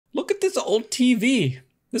this old TV.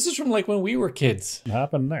 This is from like when we were kids. What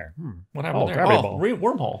happened there? What happened there? Gravity Oh, ball.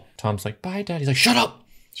 wormhole. Tom's like, bye, Dad. He's like, shut up.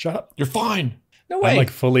 Shut up. You're fine. No way. I'm like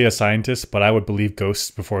fully a scientist, but I would believe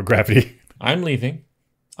ghosts before gravity. I'm leaving.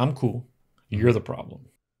 I'm cool. You're the problem.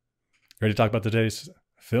 Ready to talk about today's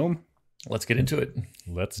film? Let's get into it.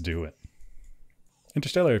 Let's do it.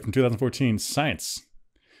 Interstellar from 2014, science.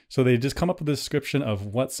 So they just come up with a description of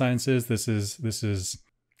what science is. This is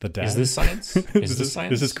the dad. Is this science? Is this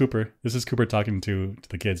science? This is Cooper. This is Cooper talking to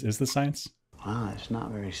the kids. Is this science? Wow, it's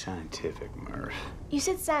not very scientific, Murph. You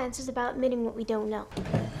said science is about admitting what we don't know.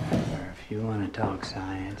 Murph, you want to talk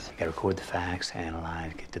science, you gotta record the facts,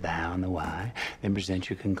 analyze, get to the how and the why, then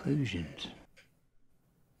present your conclusions.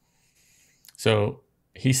 So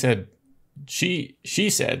he said, she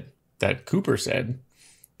said that Cooper said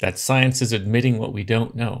that science is admitting what we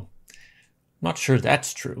don't know. I'm not sure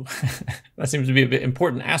that's true. That seems to be a bit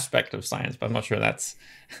important aspect of science, but I'm not sure that's.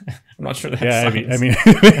 I'm not sure that's. Yeah, science. I mean,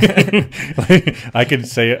 like, I could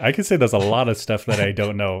say there's a lot of stuff that I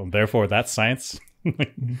don't know. Therefore, that's science.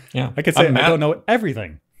 Yeah, I could say I don't know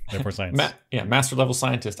everything. Therefore, science. Master level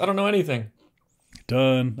scientist. I don't know anything.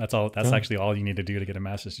 Done. That's all. That's actually all you need to do to get a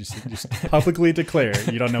master's. Just publicly declare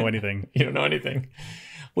you don't know anything. You don't know anything.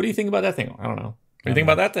 What do you think about that thing? I don't know. What do you think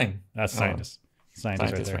about that thing? That's scientist.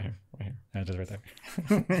 Scientist right there. Right here. Scientist right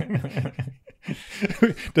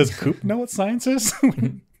there. Does Coop know what science is?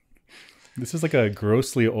 This is like a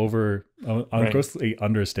grossly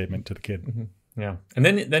understatement to the kid. Mm-hmm. Yeah, and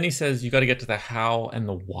then he says you got to get to the how and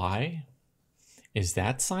the why. Is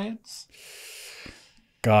that science?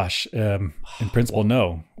 Gosh, in principle,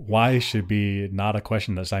 no. Why should be not a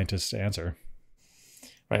question that scientists answer.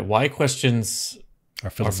 Right. Why questions are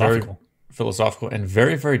philosophical. Philosophical and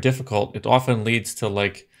very, very difficult. It often leads to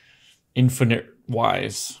like infinite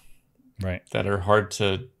whys. Right. That are hard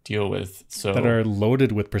to deal with. So that are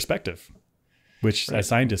loaded with perspective, which as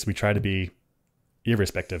scientists, we try to be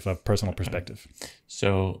irrespective of personal perspective.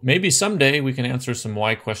 So maybe someday we can answer some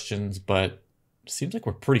why questions, but it seems like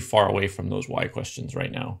we're pretty far away from those why questions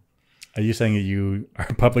right now. Are you saying that you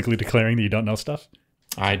are publicly declaring that you don't know stuff?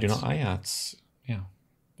 I do not.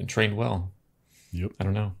 Been trained well. Yep. I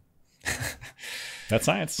don't know. That's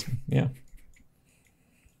science. Yeah.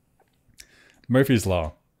 Murphy's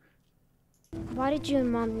Law. Why did you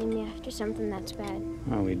and Mom name me after something that's bad?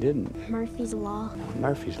 Oh, we didn't. Murphy's Law.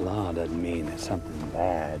 Murphy's Law doesn't mean that something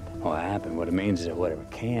bad will happen. What it means is that whatever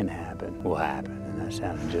can happen will happen. And that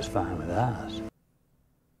sounded just fine with us.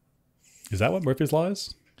 Is that what Murphy's Law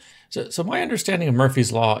is? So my understanding of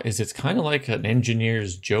Murphy's Law is it's kind of like an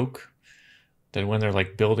engineer's joke. That when they're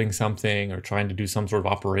like building something or trying to do some sort of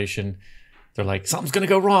operation, they're like, something's going to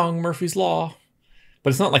go wrong, Murphy's Law.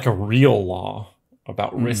 But it's not like a real law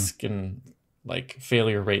about risk and like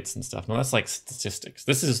failure rates and stuff. No, that's like statistics.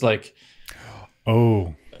 This is like,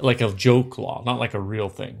 like a joke law, not like a real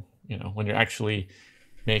thing. You know, when you're actually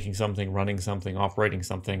making something, running something, operating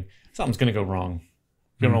something, something's going to go wrong.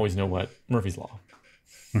 You don't always know what. Murphy's Law.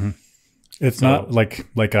 Mm-hmm. It's not like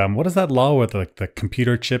what is that law with like the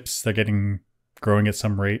computer chips they're growing at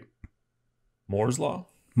some rate? Moore's Law?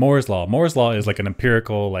 Moore's Law. Moore's Law is like an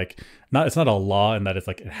empirical, it's not a law in that it's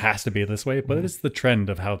like it has to be this way, but it's the trend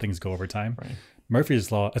of how things go over time. Right.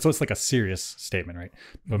 Murphy's Law, so it's like a serious statement, right?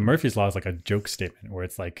 But Murphy's Law is like a joke statement where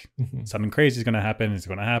it's like something crazy is going to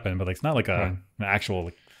happen, but like, it's not like an actual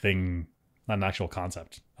thing, not an actual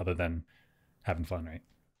concept other than having fun, right?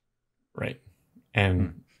 Right.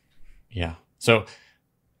 And yeah. So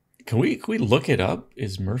can we look it up?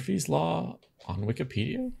 Is Murphy's Law on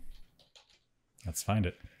Wikipedia? Let's find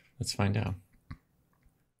it. Let's find out.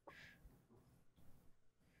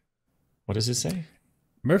 What does it say?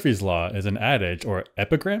 Murphy's Law is an adage or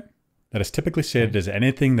epigram that is typically stated as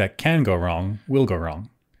anything that can go wrong will go wrong.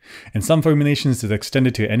 In some formulations, it's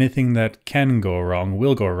extended to anything that can go wrong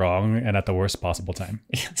will go wrong and at the worst possible time.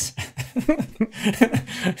 Yes.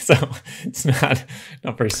 So it's not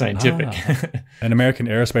very scientific. An American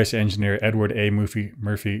aerospace engineer, Edward A.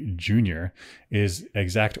 Murphy Jr., his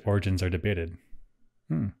exact origins are debated.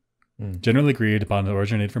 Generally agreed upon the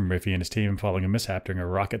originated from Murphy and his team following a mishap during a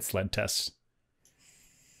rocket sled test.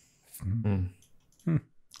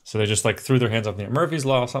 So they just like threw their hands up in the air. Murphy's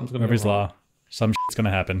Law, something's going to go wrong. Murphy's Law, some shit's going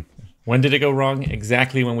to happen. When did it go wrong?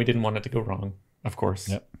 Exactly when we didn't want it to go wrong. Of course.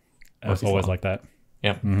 Yep. It's always like that.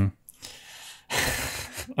 Yep.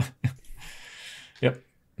 Yep.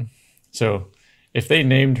 So if they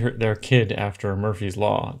named their kid after Murphy's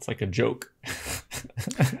Law, it's like a joke.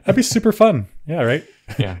 That'd be super fun. Yeah, right?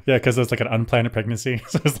 Yeah. Yeah, because it's like an unplanned pregnancy.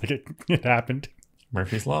 So it's like it happened.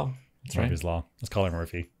 Murphy's Law. That's right. Murphy's Law. Let's call her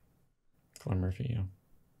Murphy. Let's call her Murphy, yeah.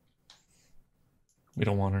 We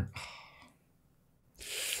don't want her.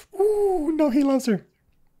 Oh no, he loves her.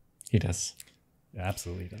 He does. Yeah,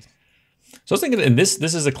 absolutely does. So I was thinking, and this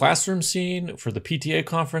is a classroom scene for the PTA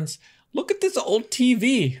conference. Look at this old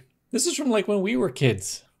TV. This is from like when we were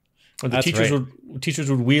kids, when the teachers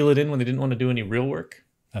would wheel it in when they didn't want to do any real work.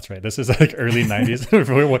 That's right. This is like early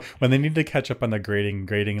 90s when they need to catch up on the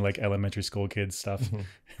grading like elementary school kids stuff.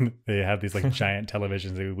 They have these like giant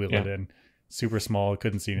televisions. They wheel it in, super small,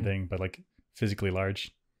 couldn't see anything, but like physically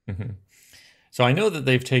large. So I know that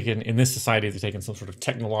they've taken, in this society, they've taken some sort of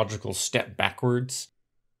technological step backwards,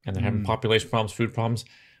 and they're having population problems, food problems,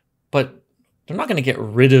 but they're not going to get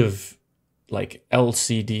rid of like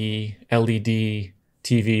LCD, LED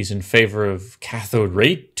TVs in favor of cathode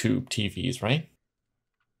ray tube TVs, right?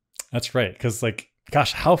 That's right. Because like,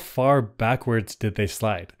 gosh, how far backwards did they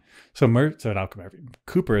slide? So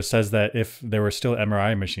Cooper says that if there were still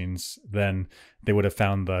MRI machines, then they would have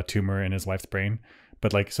found the tumor in his wife's brain.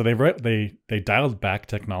 But like, so they dialed back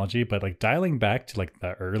technology, but like dialing back to like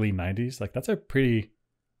the early 90s, like it's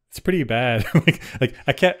pretty bad. like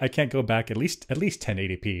I can't go back at least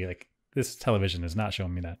 1080p. Like this television is not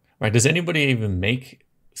showing me that. Right. Does anybody even make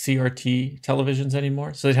CRT televisions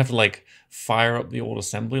anymore? So they'd have to like fire up the old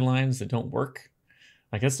assembly lines that don't work.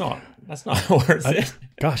 Like that's not worth it.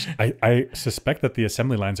 Gosh, I suspect that the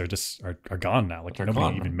assembly lines are gone now. Like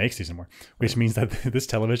nobody even makes these anymore, which means that this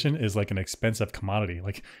television is like an expensive commodity.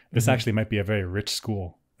 Like this actually might be a very rich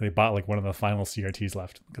school. They bought like one of the final CRTs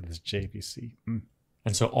left. Look at this JVC.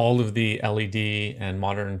 And so all of the LED and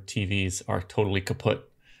modern TVs are totally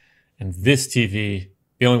kaput. And this TV,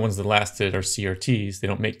 the only ones that lasted are CRTs. They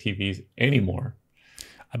don't make TVs anymore.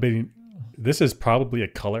 I mean, this is probably a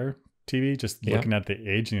color TV, just looking at the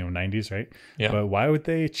age, 90s, right? Yeah. But why would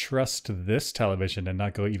they trust this television and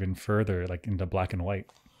not go even further, like into black and white?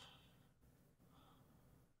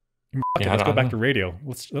 Let's go back to radio.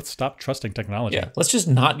 Let's stop trusting technology. Yeah, let's just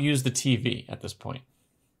not use the TV at this point.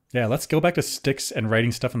 Yeah, let's go back to sticks and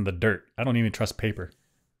writing stuff in the dirt. I don't even trust paper.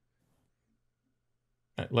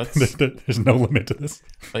 There's no limit to this.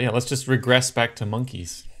 But yeah, let's just regress back to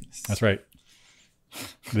monkeys. That's right.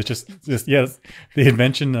 It's just the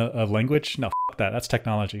invention of language. No, that. That's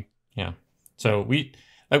technology. Yeah. So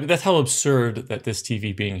that's how absurd that this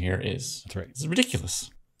TV being here is. That's right. It's ridiculous.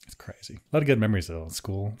 It's crazy. A lot of good memories though.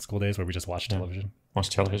 School days where we just watched television. Watch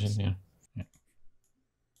television. Yeah.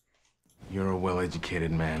 You're a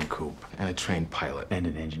well-educated man, Coop, and a trained pilot. And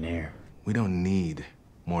an engineer. We don't need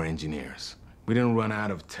more engineers. We didn't run out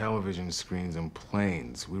of television screens and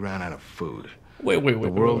planes. We ran out of food.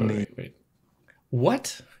 Wait.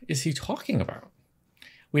 What is he talking about?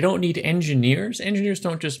 We don't need engineers. Engineers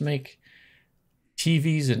don't just make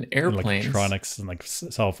TVs and airplanes. Electronics and like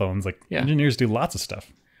cell phones. Like engineers do lots of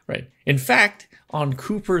stuff. Right. In fact, on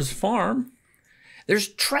Cooper's farm, there's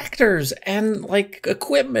tractors and like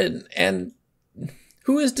equipment, and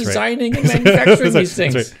who is designing and manufacturing these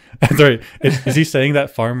things? That's right. Is he saying that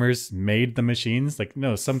farmers made the machines? Like,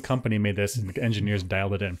 no, some company made this and the engineers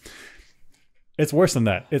dialed it in. It's worse than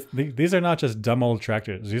that. These are not just dumb old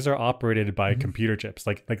tractors. These are operated by computer chips.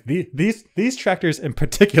 Like these tractors in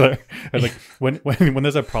particular are like when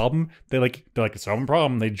there's a problem, they're like some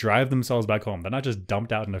problem. They drive themselves back home. They're not just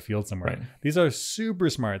dumped out in a field somewhere. Right. These are super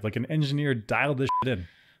smart. Like an engineer dialed this shit in.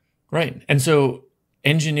 Right. And so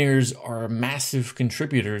engineers are massive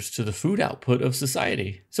contributors to the food output of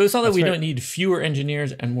society. So it's not that we don't need fewer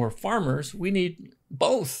engineers and more farmers. We need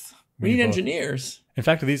both. We need engineers. In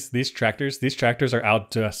fact, these tractors are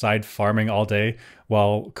outside farming all day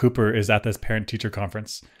while Cooper is at this parent-teacher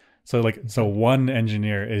conference. So one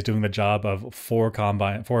engineer is doing the job of four I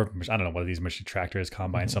don't know what these machine tractors,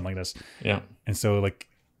 combines, something like this. Yeah. And so like,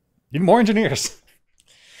 you need more engineers.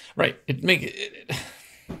 Right. I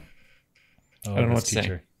don't know what to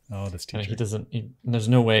say. Oh, this teacher. There's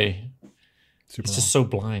no way. He's just so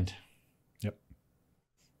blind. Yep.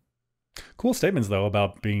 Cool statements though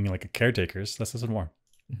about being like a caretakers. Let's listen more.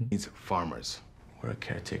 These farmers. We're a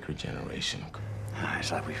caretaker generation.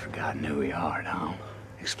 It's like we've forgotten who we are, Tom.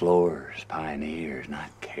 Explorers, pioneers, not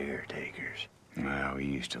caretakers. Well, we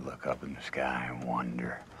used to look up in the sky and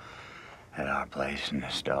wonder at our place in the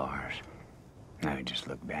stars. Now we just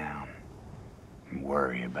look down and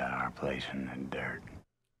worry about our place in the dirt.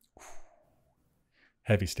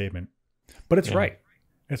 Heavy statement. But it's right.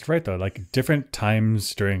 It's right, though. Like, different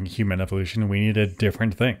times during human evolution, we needed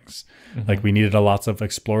different things. Like, we needed lots of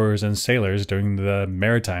explorers and sailors during the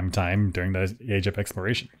maritime time, during the age of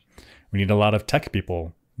exploration. We need a lot of tech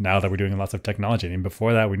people now that we're doing lots of technology. And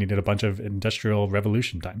before that, we needed a bunch of industrial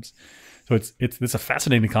revolution times. So it's a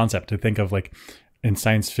fascinating concept to think of, like, in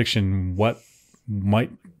science fiction, what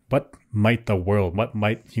might the world, what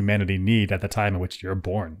might humanity need at the time in which you're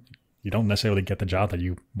born? you don't necessarily get the job that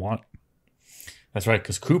you want. That's right,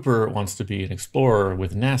 because Cooper wants to be an explorer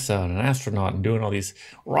with NASA and an astronaut and doing all these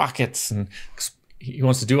rockets, and he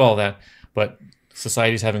wants to do all that. But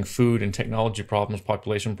society's having food and technology problems,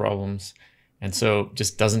 population problems, and so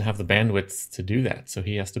just doesn't have the bandwidth to do that. So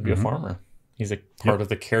he has to be a farmer. He's a part of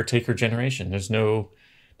the caretaker generation. There's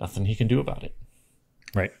nothing he can do about it.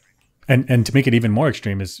 Right. And to make it even more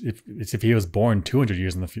extreme is if he was born 200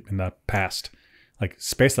 years in the past, like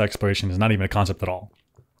space exploration is not even a concept at all.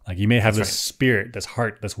 Like you may have this spirit, this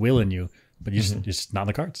heart, this will in you, but you're just not in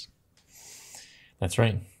the cards. That's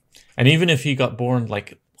right. And even if he got born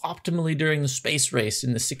like optimally during the space race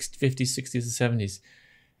in the 50s, 60s, and 70s,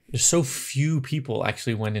 there's so few people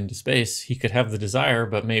actually went into space. He could have the desire,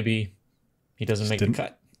 but maybe he doesn't make the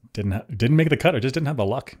cut. Didn't make the cut, or just didn't have the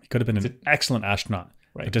luck. He could have been an excellent astronaut,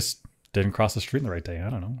 right? But just didn't cross the street in the right day. I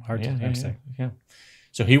don't know. Hard to say. Yeah.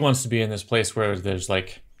 So he wants to be in this place where there's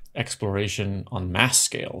like exploration on mass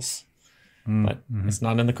scales, but it's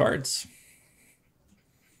not in the cards.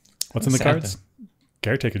 What's in the cards?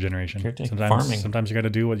 Caretaker generation. Farming. Sometimes you got to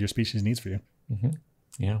do what your species needs for you.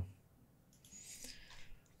 Yeah.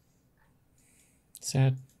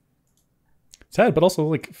 Sad, but also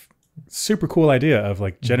like super cool idea of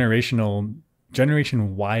like generation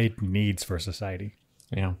wide needs for society.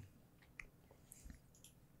 Yeah.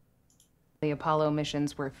 The Apollo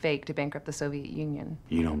missions were fake to bankrupt the Soviet Union.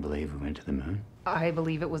 You don't believe we went to the moon? I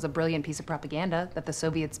believe it was a brilliant piece of propaganda that the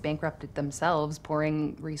Soviets bankrupted themselves,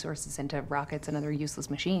 pouring resources into rockets and other useless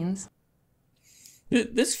machines.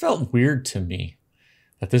 This felt weird to me,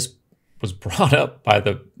 that this was brought up by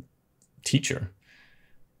the teacher.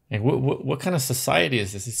 And what kind of society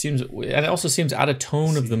is this? It also seems out of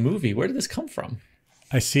tone of the movie. Where did this come from?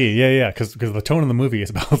 I see. Yeah. Because the tone of the movie is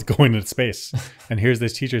about going into space, and here's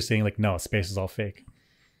this teacher saying like, no, space is all fake.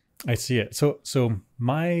 I see it. So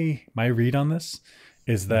my read on this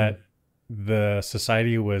is that the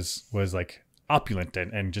society was like opulent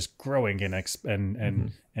and just growing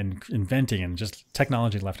and inventing and just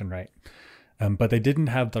technology left and right. But they didn't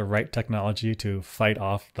have the right technology to fight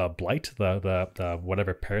off the blight, the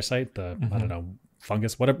whatever parasite, I don't know,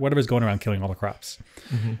 fungus, whatever's going around killing all the crops.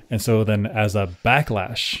 And so then as a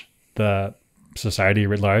backlash, the society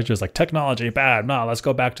writ large is like, technology bad, no, let's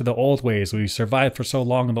go back to the old ways. We survived for so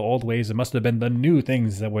long in the old ways. It must have been the new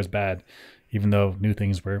things that was bad, even though new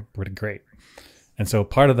things were great. And so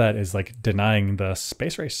part of that is like denying the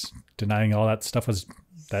space race, denying all that stuff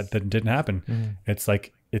that didn't happen. It's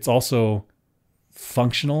like, it's also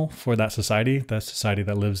functional for that society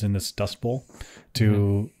that lives in this dust bowl,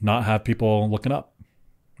 to not have people looking up.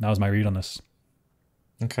 That was my read on this.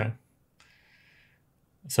 Okay.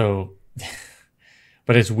 So,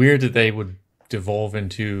 but it's weird that they would devolve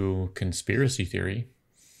into conspiracy theory,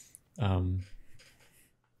 and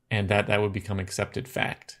that would become accepted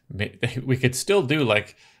fact. We could still do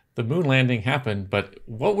like the moon landing happened, but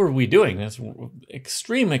what were we doing? That's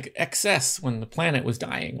extreme excess when the planet was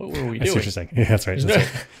dying. What were we doing? That's what you're saying. Yeah, that's right.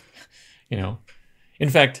 You know, in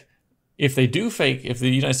fact, if the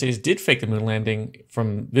United States did fake the moon landing,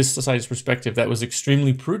 from this society's perspective, that was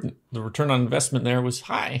extremely prudent. The return on investment there was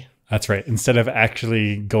high. That's right. Instead of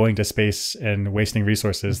actually going to space and wasting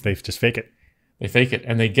resources, they just fake it. They fake it,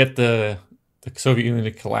 and they get the Soviet Union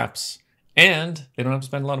to collapse, and they don't have to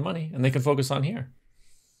spend a lot of money, and they can focus on here.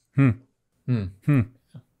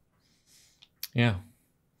 Yeah.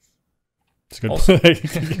 It's a good play.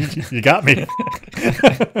 You got me.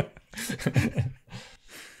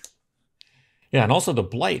 Yeah, and also the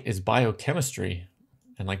blight is biochemistry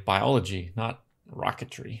and like biology, not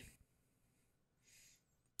rocketry.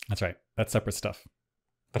 That's right. That's separate stuff.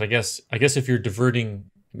 But I guess if you're diverting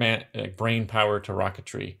brain power to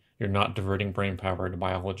rocketry, you're not diverting brain power to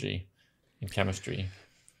biology and chemistry.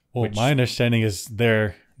 Well, my understanding is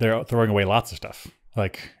they're throwing away lots of stuff.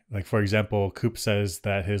 Like for example, Coop says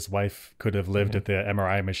that his wife could have lived if the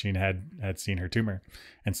MRI machine had seen her tumor.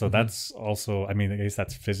 And so that's also, I mean, I guess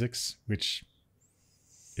that's physics, which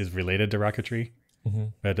is related to rocketry.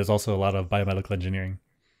 But there's also a lot of biomedical engineering.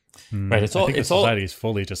 Right. Society is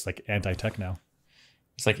fully just like anti-tech now.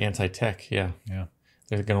 It's like anti-tech. Yeah. Yeah.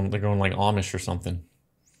 They're going like Amish or something.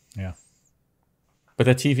 Yeah. But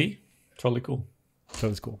that TV, totally cool. So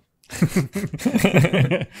it's cool.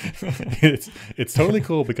 it's totally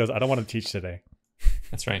cool because I don't want to teach today.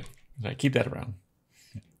 That's right. Keep that around.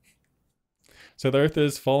 So the Earth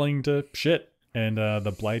is falling to shit, and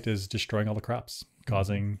the blight is destroying all the crops,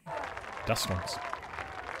 causing dust storms.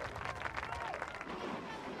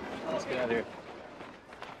 Let's get out of here.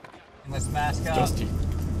 Let's mask up. Dusty.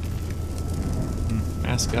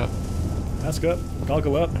 Mask up. Mask up.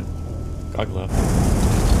 Goggle up. Goggle up.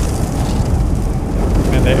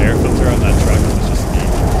 And the air filter on that truck is just me.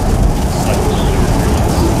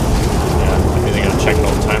 Yeah, I mean, they gotta check it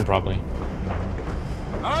all the time, probably.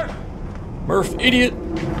 Murph, idiot!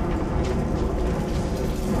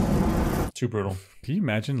 Too brutal. Can you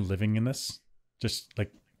imagine living in this? Just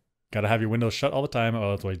like, gotta have your windows shut all the time,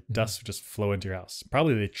 or otherwise dust would just flow into your house.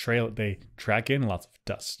 Probably they track in lots of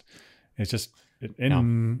dust. It's just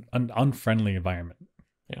an unfriendly environment.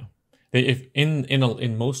 Yeah, if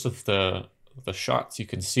in most of the shots, you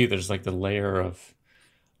can see there's like the layer of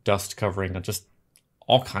dust covering just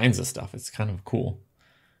all kinds of stuff. It's kind of cool,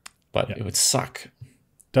 but it would suck.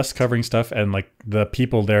 Dust covering stuff, and like the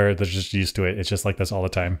people there, they're just used to it. It's just like this all the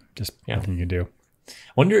time. Just nothing you can do.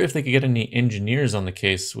 Wonder if they could get any engineers on the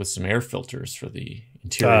case with some air filters for the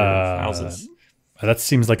interior of houses. That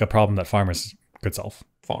seems like a problem that farmers could solve.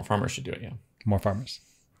 Farmers should do it. Yeah, more farmers.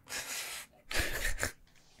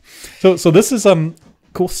 So this is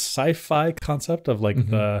cool sci-fi concept of like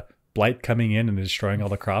the blight coming in and destroying all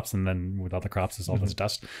the crops, and then without the crops is all this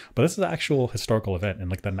dust. But this is an actual historical event in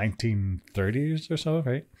like the 1930s or so,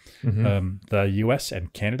 right? The U.S.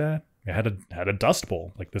 and Canada had a dust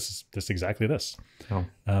bowl. Like this is exactly this.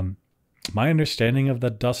 My understanding of the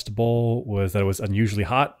dust bowl was that it was unusually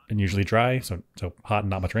hot, unusually dry, so hot and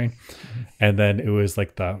not much rain. And then it was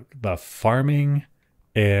like the farming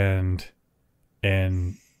and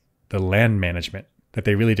the land management that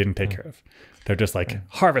they really didn't take care of. They're just like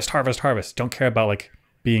harvest, harvest, harvest. Don't care about like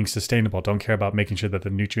being sustainable. Don't care about making sure that the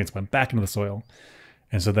nutrients went back into the soil.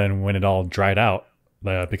 And so then when it all dried out,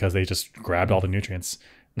 because they just grabbed all the nutrients,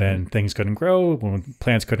 then things couldn't grow. When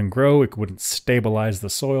plants couldn't grow, it wouldn't stabilize the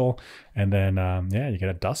soil. And then, you get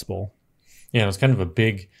a dust bowl. Yeah, it was kind of a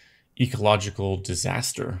big ecological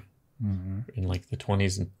disaster in like the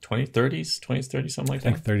 20s and 30s, something like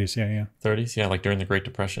that. I think 30s, yeah. 30s, yeah, like during the Great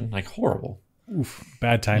Depression. Like horrible. Oof,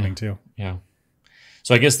 bad timing too. Yeah.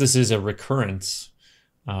 So I guess this is a recurrence.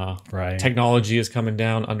 Right. Technology is coming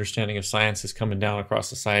down. Understanding of science is coming down across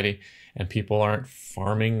society, and people aren't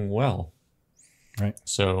farming well. Right.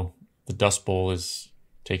 So the Dust Bowl is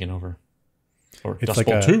taking over. Or it's Dust like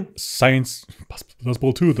Bowl 2. Dust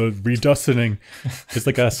Bowl 2, the redustining. It's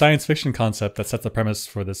like a science fiction concept that sets the premise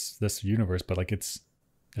for this universe, but like it's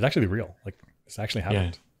actually real. Like it's actually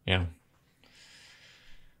happened. Yeah.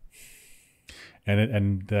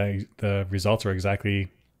 And the results are exactly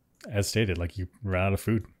as stated. Like you run out of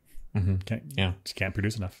food. Just can't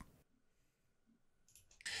produce enough.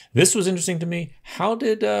 This was interesting to me. How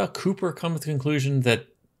did Cooper come to the conclusion that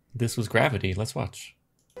this was gravity? Let's watch.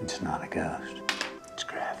 It's not a ghost. It's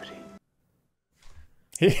gravity.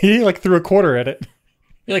 He like threw a quarter at it.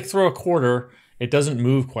 You like throw a quarter, it doesn't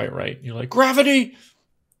move quite right. You're like, gravity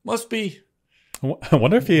must be. I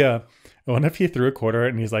wonder if he threw a quarter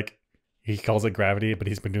and he's like, he calls it gravity, but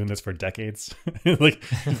he's been doing this for decades. Like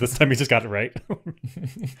this time he just got it right.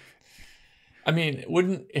 I mean,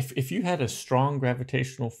 if you had a strong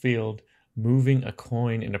gravitational field moving a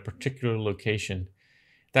coin in a particular location,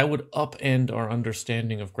 that would upend our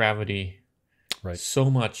understanding of gravity so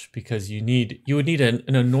much, because you would need an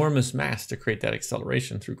enormous mass to create that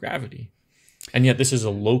acceleration through gravity. And yet this is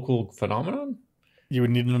a local phenomenon? You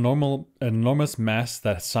would need an enormous mass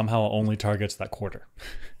that somehow only targets that quarter.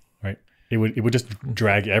 Right? It would just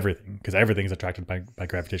drag everything, because everything is attracted by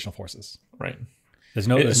gravitational forces. Right. There's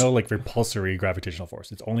no like repulsory gravitational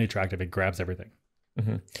force. It's only attractive. It grabs everything.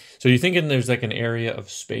 So you're thinking there's like an area of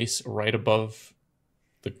space right above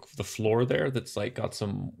the floor there that's like got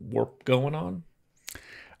some warp going on?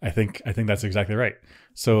 I think that's exactly right.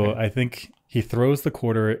 So I think he throws the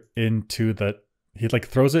quarter into he like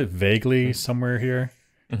throws it vaguely somewhere here,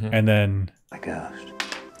 and then A ghost.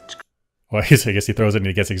 I guess he throws it and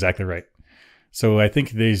he gets exactly right. So I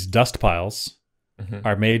think these dust piles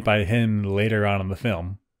are made by him later on in the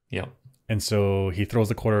film. Yeah. And so he throws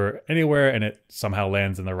the quarter anywhere and it somehow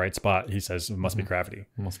lands in the right spot. He says it must be gravity.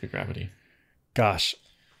 It must be gravity. Gosh,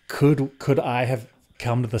 could I have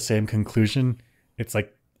come to the same conclusion? It's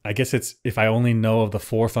like, I guess it's if I only know of the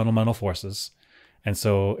four fundamental forces. And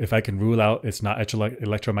so if I can rule out it's not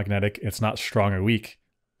electromagnetic, it's not strong or weak,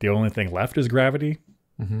 the only thing left is gravity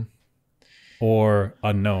or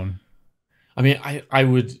unknown. I mean, I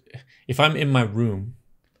would, if I'm in my room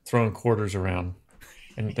throwing quarters around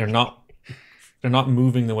and they're not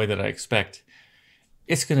moving the way that I expect,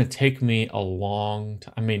 it's going to take me a long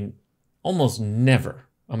time. I mean, almost never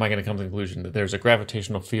am I going to come to the conclusion that there's a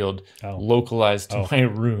gravitational field localized to my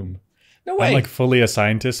room. No way. I'm like fully a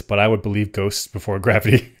scientist, but I would believe ghosts before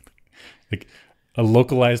gravity. Like a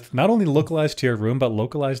localized, not only localized to your room, but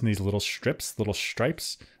localized in these little strips, little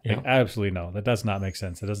stripes. Yeah. Like, absolutely no. That does not make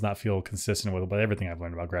sense. It does not feel consistent with everything I've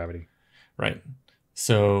learned about gravity. Right.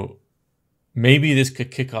 So maybe this could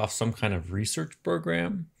kick off some kind of research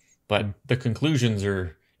program, but the conclusions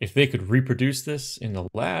are if they could reproduce this in the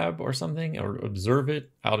lab or something or observe it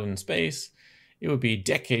out in space, it would be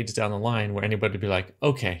decades down the line where anybody would be like,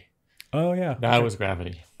 okay, oh yeah, that was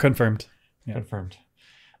gravity. Confirmed. Yeah. Confirmed.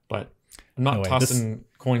 But I'm not tossing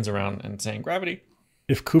coins around and saying gravity.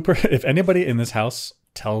 If anybody in this house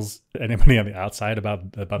tells anybody on the outside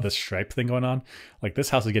about this stripe thing going on, like this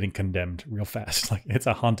house is getting condemned real fast. Like it's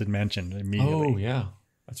a haunted mansion immediately. Oh yeah,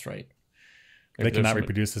 that's right. They cannot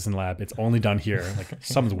reproduce this in lab. It's only done here. Like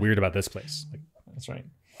something's weird about this place. Like, that's right.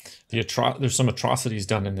 There's some atrocities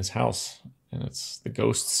done in this house, and it's the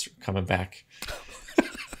ghosts coming back,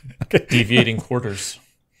 okay. Deviating quarters.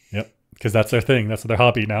 Yep, because that's their thing. That's their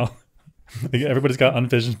hobby now. Everybody's got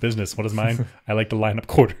unfinished business. What is mine? I like to line up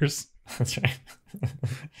quarters. That's right.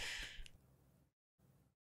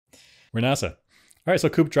 We're NASA. All right, so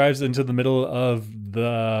Coop drives into the middle of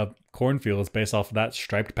the cornfields based off of that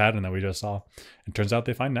striped pattern that we just saw. And turns out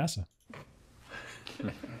they find NASA.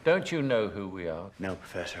 Don't you know who we are? No,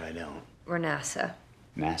 Professor, I don't. We're NASA.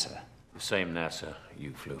 NASA. The same NASA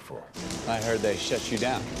you flew for. I heard they shut you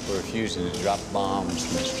down for refusing to drop bombs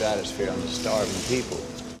from the stratosphere on the starving people.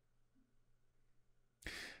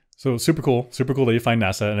 So super cool that you find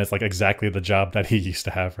NASA, and it's like exactly the job that he used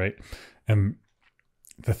to have, right? And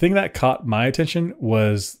the thing that caught my attention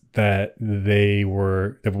was that they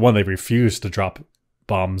refused to drop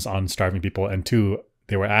bombs on starving people, and two,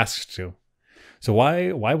 they were asked to. So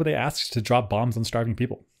why were they asked to drop bombs on starving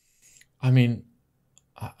people? I mean,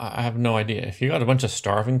 I have no idea. If you got a bunch of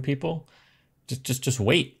starving people, just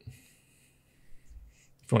wait.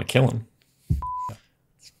 If you want to kill them.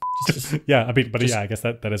 Yeah, I mean, but yeah, I guess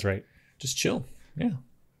that is right. Just chill. Yeah.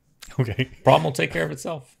 Okay. Problem will take care of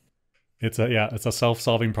itself. It's a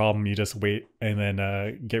self-solving problem. You just wait and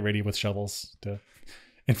then get ready with shovels.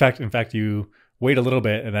 In fact, you wait a little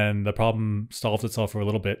bit and then the problem solves itself for a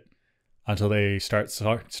little bit until they start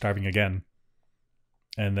starving again,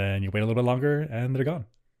 and then you wait a little bit longer and they're gone.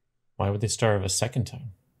 Why would they starve a second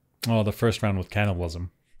time? Oh, the first round with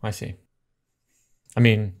cannibalism. I see. I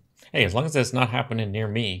mean, hey, as long as that's not happening near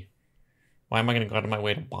me, why am I going to go out of my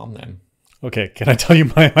way to bomb them? Okay, can I tell you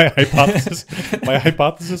my hypothesis? My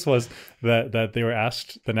hypothesis was that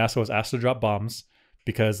the NASA was asked to drop bombs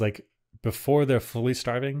because, like, before they're fully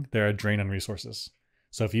starving, they're a drain on resources.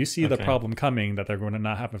 So if you see the problem coming that they're going to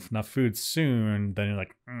not have enough food soon, then you're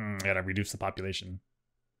like, I gotta reduce the population.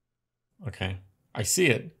 Okay, I see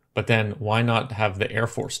it, but then why not have the Air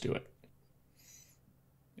Force do it?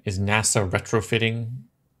 Is NASA retrofitting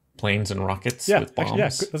planes and rockets with bombs? Actually, yeah,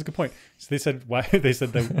 that's a good point. So they said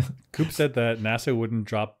that Coop said that NASA wouldn't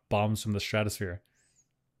drop bombs from the stratosphere.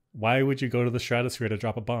 Why would you go to the stratosphere to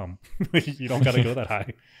drop a bomb? You don't got to go that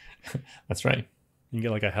high. That's right. You can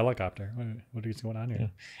get like a helicopter. What is going on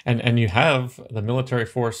here? Yeah. And you have the military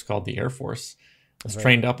force called the Air Force that's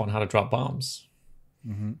trained up on how to drop bombs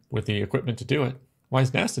with the equipment to do it. Why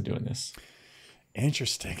is NASA doing this?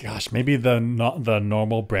 Interesting. Gosh, maybe the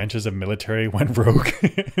normal branches of military went rogue,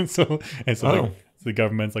 and so like, the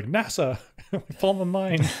government's like, NASA, fall in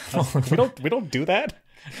line. we don't do that.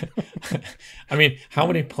 I mean, how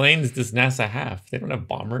many planes does NASA have? They don't have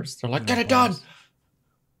bombers. They're like, get it done.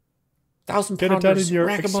 1,000 Get it done in your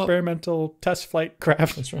experimental test flight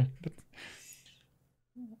craft. That's right.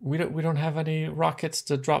 We don't have any rockets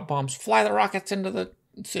to drop bombs. Fly the rockets into the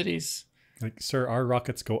cities. Like, sir, our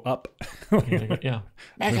rockets go up. Yeah.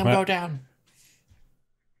 Make them go down.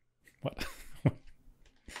 What?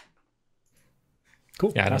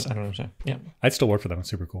 Cool. Yeah, I don't understand. Yeah. I'd still work for them. It's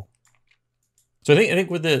super cool. So I think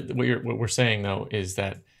with what we're saying though is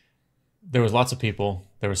that there was lots of people.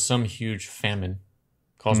 There was some huge famine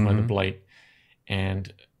caused by the blight,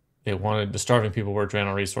 and the starving people were drained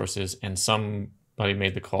on resources, and somebody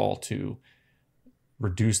made the call to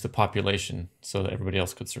reduce the population so that everybody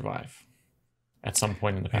else could survive at some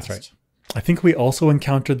point in the past. That's right. I think we also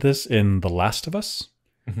encountered this in The Last of Us,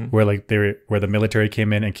 where the military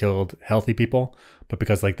came in and killed healthy people, but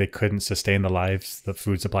because like they couldn't sustain the lives, the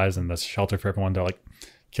food supplies, and the shelter for everyone, they're like,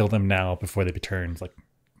 kill them now before they be turned. Like,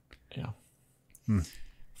 yeah,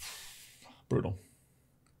 brutal.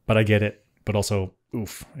 But I get it. But also,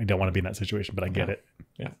 oof, I don't want to be in that situation, but I get it.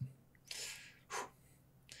 Yeah.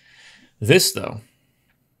 This, though,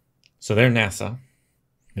 so they're NASA.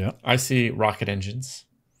 Yeah. I see rocket engines.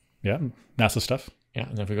 Yeah, NASA stuff. Yeah,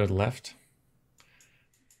 and then if we go to the left,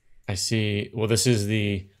 I see, well, this is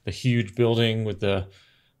the huge building with the,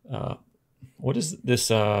 what is this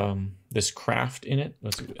this craft in it?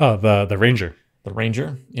 Oh, the Ranger. The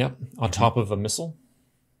Ranger, yep, on top of a missile.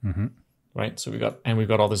 right? So we've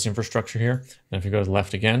got all this infrastructure here. And if you go to the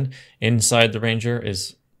left again, inside the Ranger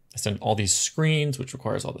is all these screens, which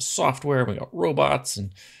requires all the software. We got robots,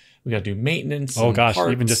 and we got to do maintenance. Oh and gosh,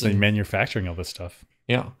 parts even just the manufacturing of this stuff.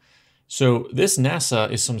 Yeah. So this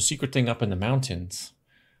NASA is some secret thing up in the mountains,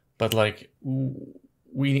 but like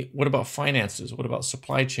what about finances? What about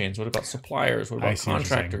supply chains? What about suppliers? What about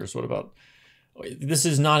contractors? What about, this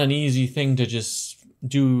is not an easy thing to just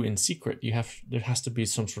do in secret. There has to be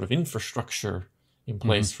some sort of infrastructure in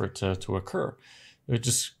place for it to occur. It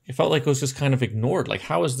felt like it was just kind of ignored. Like,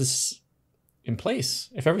 how is this in place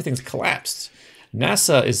if everything's collapsed?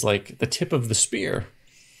 NASA is like the tip of the spear.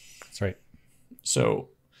 That's right. So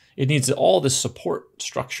it needs all this support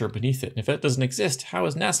structure beneath it. And if that doesn't exist, how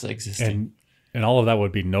is NASA existing? And all of that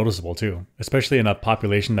would be noticeable too, especially in a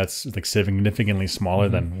population that's like significantly smaller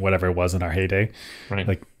than whatever it was in our heyday. Right.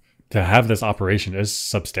 Like, to have this operation is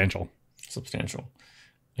substantial. Substantial.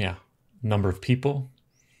 Yeah. Number of people,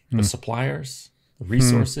 the suppliers, the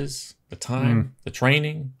resources, the time, the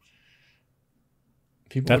training.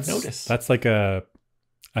 People would notice. That's like a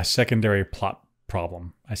secondary plot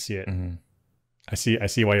problem. I see it. I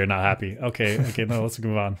see why you're not happy. Okay, no, let's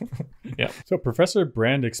move on. Yeah. So Professor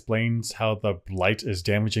Brand explains how the blight is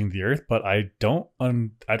damaging the Earth, but I don't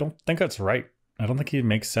think that's right. I don't think it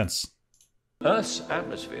makes sense. Earth's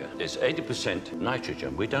atmosphere is 80%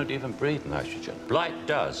 nitrogen. We don't even breathe nitrogen. Blight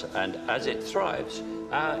does, and as it thrives,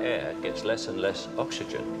 our air gets less and less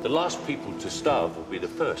oxygen. The last people to starve will be the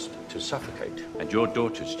first to suffocate, and your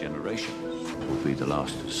daughter's generation will be the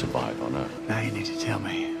last to survive on Earth. Now you need to tell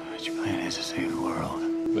me what your plan is to save the world.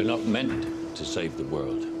 We're not meant to save the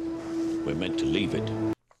world. We're meant to leave it.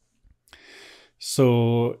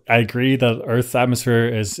 So I agree that Earth's atmosphere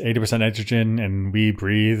is 80% nitrogen and we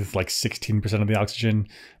breathe like 16% of the oxygen.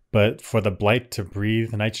 But for the blight to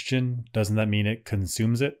breathe nitrogen, doesn't that mean it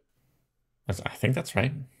consumes it? I think that's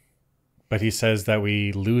right. But he says that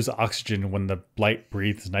we lose oxygen when the blight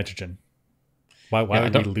breathes nitrogen. Why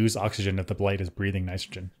would we lose oxygen if the blight is breathing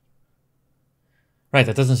nitrogen? Right,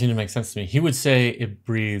 that doesn't seem to make sense to me. He would say it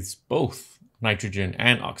breathes both nitrogen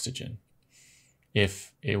and oxygen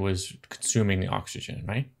if it was consuming the oxygen,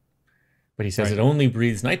 right? But he says it only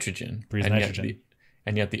breathes nitrogen.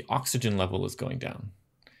 And yet the oxygen level is going down.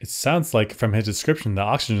 It sounds like from his description, the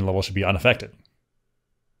oxygen level should be unaffected.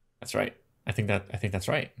 That's right. I think that's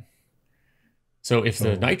right. So if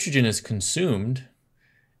the nitrogen is consumed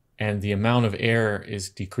and the amount of air is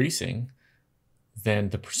decreasing, then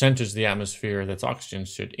the percentage of the atmosphere that's oxygen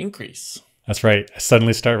should increase. That's right. I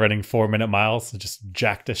suddenly start running 4-minute miles and just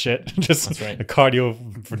jack to shit. Just That's right. a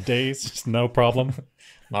cardio for days. Just no problem.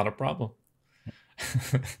 Not a problem.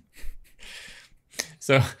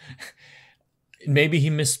 So maybe he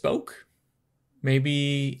misspoke.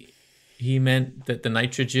 Maybe he meant that the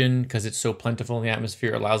nitrogen, because it's so plentiful in the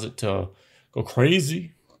atmosphere, allows it to go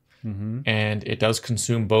crazy. And it does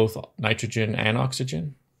consume both nitrogen and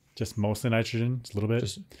oxygen. Just mostly nitrogen, just a little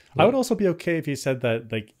bit. I would also be okay if he said that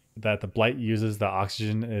that the blight uses the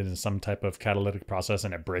oxygen in some type of catalytic process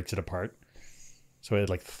and it breaks it apart. So it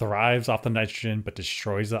like thrives off the nitrogen but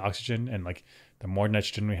destroys the oxygen, and like the more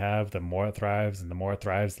nitrogen we have, the more it thrives, and the more it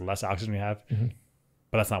thrives, the less oxygen we have.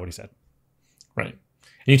 But that's not what he said. Right.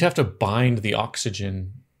 And you'd have to bind the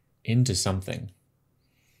oxygen into something.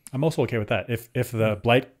 I'm also okay with that. If the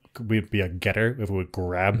blight would be a getter, if it would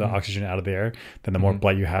grab the oxygen out of the air, then the more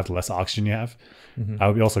blight you have, the less oxygen you have. I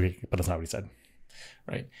would be also, but that's not what he said.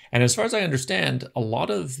 Right. And as far as I understand, a lot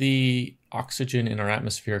of the oxygen in our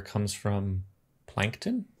atmosphere comes from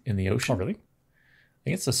plankton in the ocean. Oh, really? I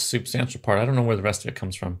think it's a substantial part. I don't know where the rest of it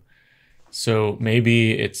comes from. So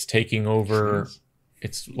maybe it's taking over.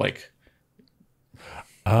 It's like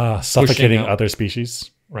suffocating other species.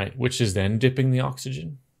 Right. Which is then dipping the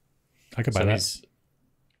oxygen. I could buy that.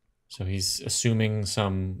 So he's assuming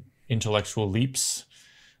some intellectual leaps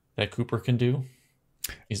that Cooper can do.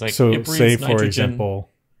 He's like, so it breathes say nitrogen. For example,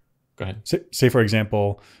 go ahead. Say for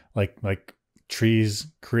example, like trees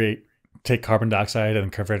take carbon dioxide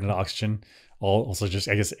and convert it into oxygen. Also just,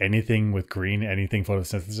 I guess, anything with green, anything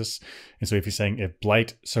photosynthesis. And so if you're saying if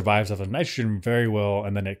blight survives off of nitrogen very well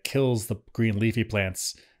and then it kills the green leafy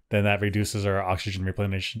plants, then that reduces our oxygen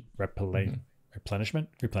replenishment. I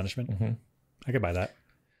could buy that.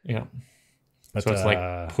 Yeah. But, so it's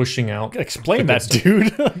like pushing out. Explain that,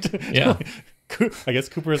 dude. Yeah. I guess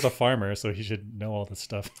Cooper is a farmer, so he should know all this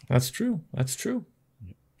stuff. That's true.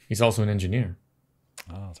 He's also an engineer.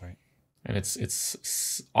 Oh, that's right. And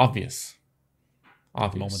it's obvious.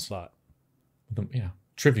 Moment's thought. Yeah.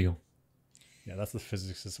 Trivial. Yeah, that's the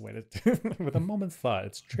physicist's way to do with a moment's thought.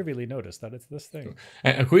 It's trivially noticed that it's this thing.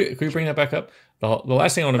 And can we bring that back up? The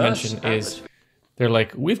last thing I want to mention is they're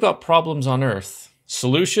like, we've got problems on Earth.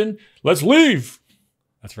 Solution? Let's leave.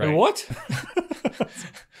 That's right. And what?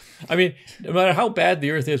 I mean, no matter how bad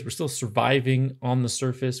the Earth is, we're still surviving on the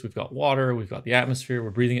surface. We've got water. We've got the atmosphere.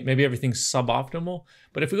 We're breathing it. Maybe everything's suboptimal.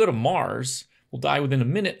 But if we go to Mars, we'll die within a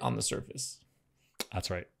minute on the surface.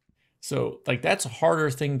 That's right. So, like, that's a harder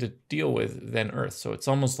thing to deal with than Earth. So it's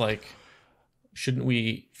almost like, shouldn't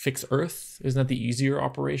we fix Earth? Isn't that the easier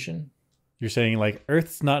operation? You're saying, like,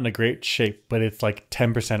 Earth's not in a great shape, but it's like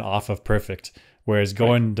 10% off of perfect. Whereas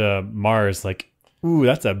going to Mars, like, ooh,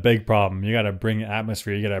 that's a big problem. You got to bring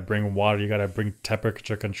atmosphere. You got to bring water. You got to bring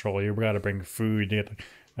temperature control. You got to bring food.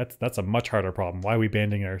 That's a much harder problem. Why are we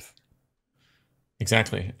abandoning Earth?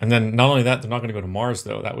 Exactly. And then not only that, they're not going to go to Mars,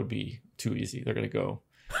 though. That would be too easy. They're going to go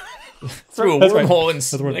through a wormhole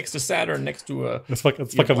next to Saturn, next to a. It's like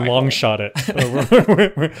a long shot at.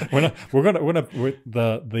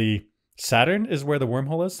 The Saturn is where the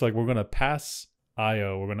wormhole is. So like we're gonna pass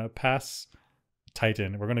Io. We're gonna pass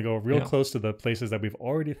Titan. We're gonna go real close to the places that we've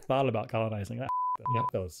already thought about colonizing.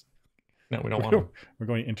 Those. No, we don't want them. We're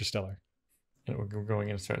going Interstellar. And we're going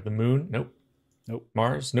Interstellar. The Moon? Nope. Nope.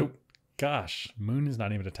 Mars? Nope. Gosh, Moon is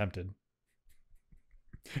not even attempted.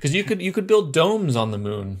 Because you could build domes on the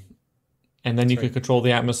Moon. And then you could control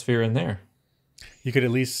the atmosphere in there. You could at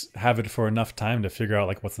least have it for enough time to figure out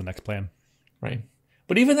like what's the next plan. Right.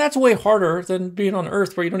 But even that's way harder than being on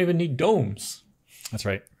Earth where you don't even need domes. That's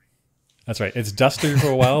right. That's right. It's dusty for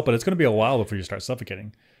a while, but it's going to be a while before you start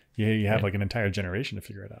suffocating. You have like an entire generation to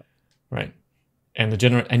figure it out. Right. And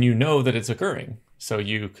and you know that it's occurring. So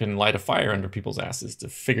you can light a fire under people's asses to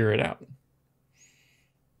figure it out.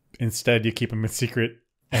 Instead, you keep them in secret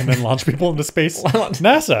and then launch people into space.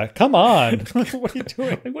 NASA, come on. What are you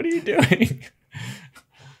doing? What are you doing?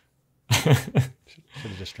 Should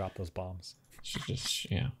have just dropped those bombs.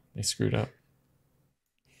 They screwed up.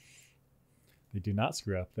 They do not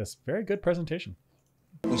screw up. That's very good presentation.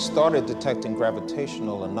 We started detecting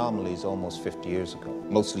gravitational anomalies almost 50 years ago,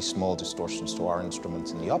 mostly small distortions to our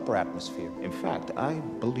instruments in the upper atmosphere. In fact, I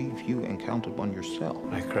believe you encountered one yourself.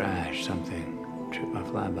 I crashed, something tripped my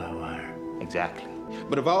fly-by-wire. Exactly.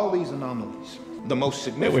 But of all these anomalies, the most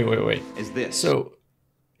significant wait. is this. So,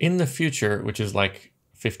 in the future, which is like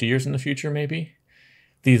 50 years in the future, maybe,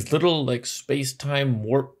 these little like space-time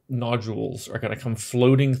warp nodules are going to come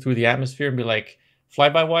floating through the atmosphere and be like,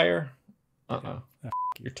 fly-by-wire?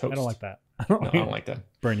 You're toast. I don't like that. I don't like that.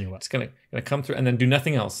 Burn you up. It's gonna come through and then do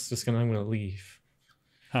nothing else. I'm gonna leave.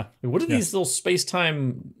 Huh. What are these little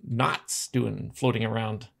space-time knots doing floating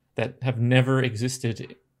around that have never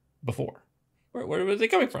existed before? Where are they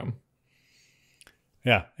coming from?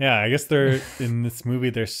 Yeah. I guess they're in this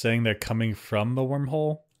movie. They're saying they're coming from the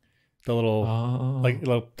wormhole. The little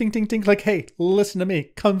little ding ding ding. Like, hey, listen to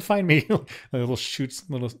me. Come find me. Little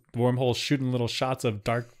wormholes shooting little shots of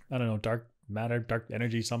dark matter, dark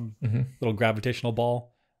energy, some little gravitational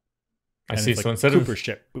ball. I see. So instead Cooper's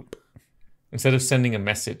ship, boop. Instead of sending a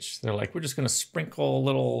message, they're like, we're just going to sprinkle a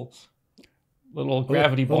little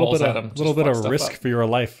gravity balls at them. A little bit of risk for your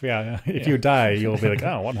life. Yeah. If you die, you'll be like,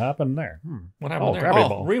 oh, what happened there? What happened there? Gravity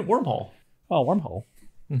ball. Wormhole. Oh,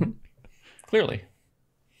 wormhole. Clearly.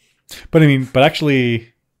 But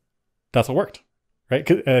actually, that's what worked. Right?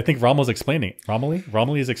 'Cause I think Rommel's explaining it.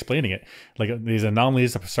 Rommel is explaining it. Like these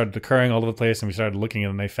anomalies started occurring all over the place, and we started looking,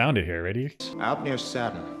 and they found it here. Ready? Out near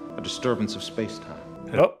Saturn, a disturbance of space-time.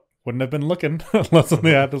 Oh, wouldn't have been looking unless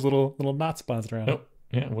they had those little knots bounced around. Nope.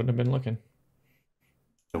 Yeah, wouldn't have been looking.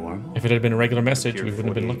 If it had been a regular message, we wouldn't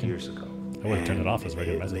have been looking. Years ago. I would have turned it off as a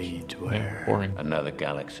regular message. Yeah, boring. Another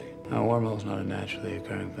galaxy. A wormhole's not a naturally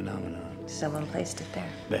occurring phenomenon. Someone placed it there.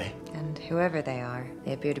 They? And whoever they are,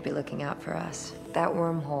 they appear to be looking out for us. That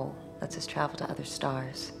wormhole lets us travel to other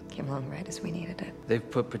stars. Came along right as we needed it. They've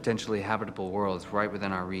put potentially habitable worlds right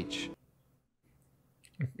within our reach.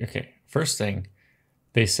 Okay, first thing,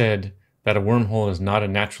 they said that a wormhole is not a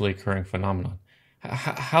naturally occurring phenomenon.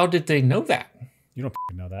 How did they know that? You don't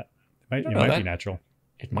know that. It might be natural.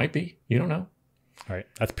 It might be. You don't know. All right.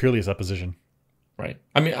 That's purely a supposition. Right.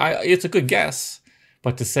 I mean, it's a good guess,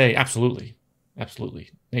 but to say absolutely,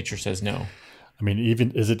 nature says no. I mean,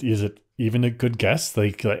 is it even a good guess?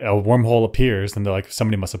 Like a wormhole appears, and they're like,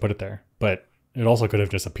 somebody must have put it there. But it also could have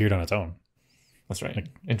just appeared on its own. That's right.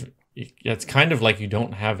 It's kind of like you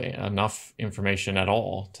don't have enough information at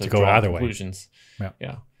all to go draw either conclusions. Way.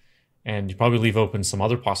 Yeah. And you probably leave open some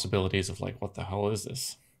other possibilities of like, what the hell is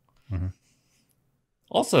this? Mm-hmm.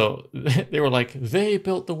 Also, they were like, they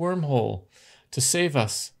built the wormhole to save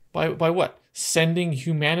us By what? Sending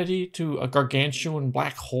humanity to a gargantuan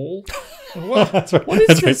black hole? What? That's right. What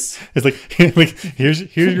is this? Right. It's like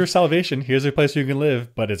here's your salvation. Here's a place you can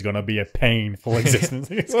live, but it's gonna be a painful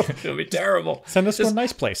existence. It'll be terrible. Send us to a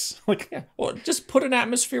nice place. Like, yeah. Well, just put an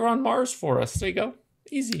atmosphere on Mars for us. There you go.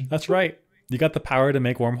 Easy. That's right. You got the power to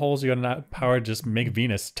make wormholes. You got the power to just make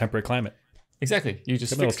Venus temperate climate. Exactly. You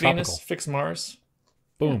just fix Venus, fix Mars.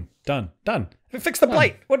 Boom. Done. Fix the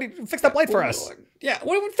blight. What do you fix that blight for us? Yeah.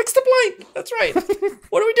 What would fix the blight? That's right.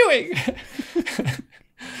 What are we doing?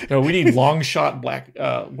 No, we need long shot black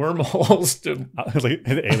wormholes to like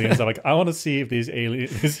the aliens are like, I want to see if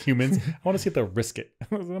these humans, I want to see if they'll risk it.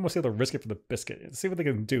 I want to see if they'll risk it for the biscuit. See what they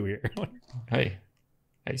can do here. Hey,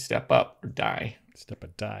 step up or die. Step or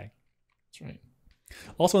die. That's right.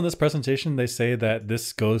 Also in this presentation, they say that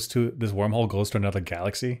this wormhole goes to another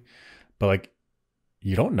galaxy, but like,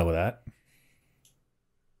 you don't know that.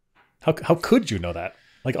 How could you know that?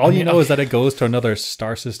 Like all you know is that it goes to another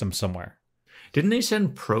star system somewhere. Didn't they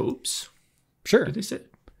send probes? Sure. Did they say?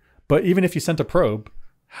 But even if you sent a probe,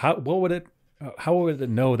 how would it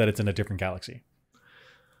know that it's in a different galaxy?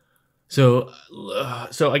 So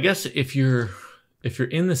I guess if you're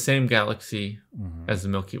in the same galaxy as the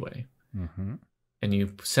Milky Way, and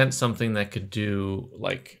you sent something that could do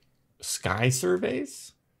like sky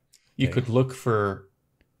surveys, you could look for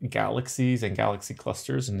galaxies and galaxy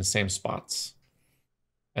clusters in the same spots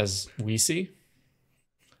as we see.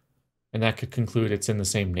 And that could conclude it's in the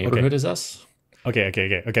same neighborhood as us. Okay.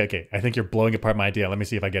 I think you're blowing apart my idea. Let me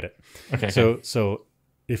see if I get it. Okay. So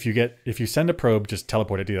if you send a probe, just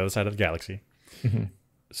teleport it to the other side of the galaxy.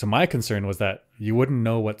 So my concern was that you wouldn't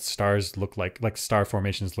know what stars look like star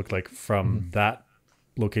formations look like from that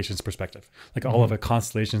location's perspective. Like all of the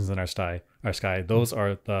constellations in our sky, those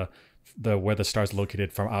are the where the stars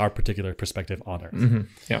located from our particular perspective on Earth.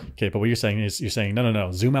 Yeah. Okay, but what you're saying is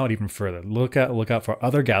no, zoom out even further. Look out for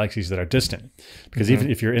other galaxies that are distant, because even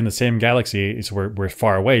if you're in the same galaxy, we're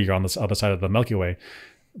far away. You're on this other side of the Milky Way.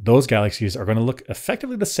 Those galaxies are going to look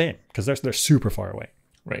effectively the same because they're super far away.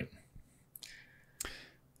 Right.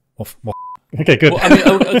 Well, okay, good. Well, I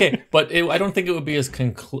mean, okay, but I don't think it would be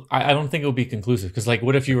I don't think it would be conclusive, because like,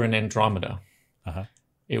 what if you were in Andromeda?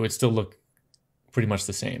 It would still look pretty much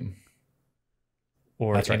the same.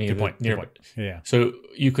 Or that's right. Good point. Yeah. So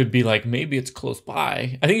you could be like, maybe it's close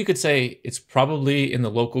by. I think you could say it's probably in the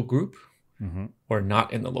local group, or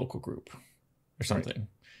not in the local group, or something. Right.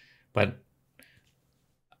 But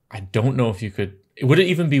I don't know if you could. Would it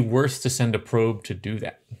even be worth to send a probe to do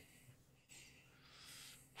that?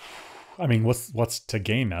 I mean, what's to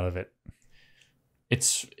gain out of it?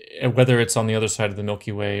 It's whether it's on the other side of the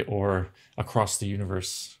Milky Way or across the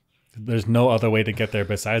universe. There's no other way to get there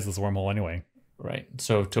besides this wormhole anyway. Right.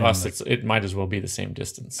 So to us, it might as well be the same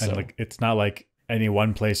distance. And like, it's not like any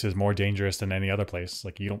one place is more dangerous than any other place.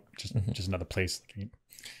 Like you don't just another place.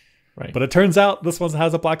 Right. But it turns out this one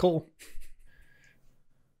has a black hole.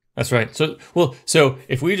 That's right. So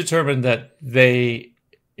if we determine that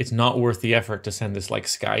it's not worth the effort to send this like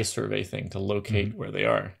sky survey thing to locate where they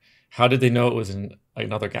are, how did they know it was in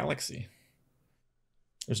another galaxy?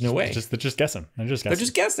 There's no way. They're just guessing. They're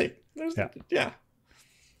just guessing. Yeah.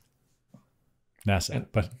 NASA,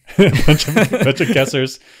 but a bunch of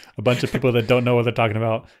guessers, a bunch of people that don't know what they're talking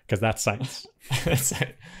about, because that's science.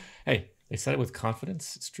 Hey, they said it with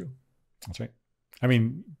confidence. It's true. That's right. I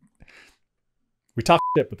mean, we talk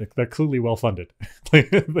shit, but they're clearly well funded. They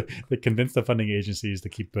convince the funding agencies to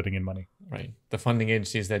keep putting in money. Right. The funding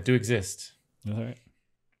agencies that do exist. That's right.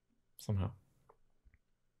 Somehow.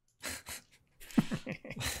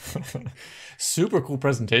 Super cool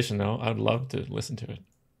presentation, though. I would love to listen to it.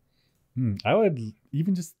 I would,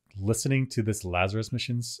 even just listening to this Lazarus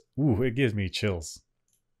missions, it gives me chills.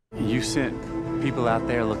 You sent people out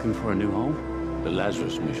there looking for a new home? The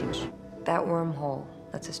Lazarus missions. That wormhole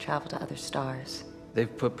lets us travel to other stars.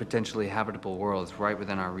 They've put potentially habitable worlds right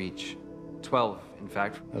within our reach. 12, in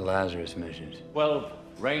fact. The Lazarus missions. 12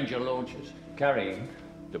 Ranger launches carrying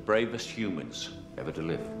the bravest humans ever to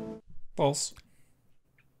live. False.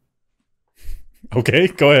 Okay,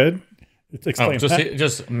 go ahead. Explain.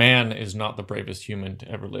 Just man is not the bravest human to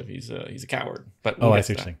ever live. He's a coward. But I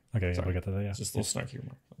see what you're saying. Okay, yeah, we'll get to that. Yeah, just a little snarky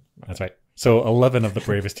humor. That's right. So 11 of the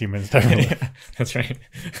bravest humans to ever live. That's right.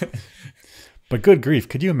 But good grief,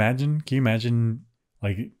 could you imagine? Can you imagine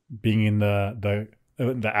like being in the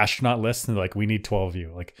astronaut list and like, we need 12 of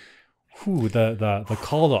you? Like, the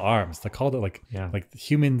call to arms, the call to like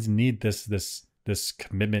humans need this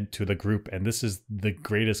commitment to the group, and this is the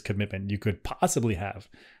greatest commitment you could possibly have.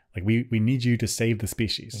 Like we need you to save the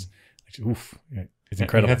species. which oof, it's You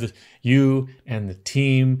incredible. have this, you and the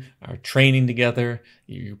team are training together.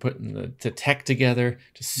 You're putting the tech together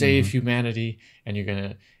to save humanity,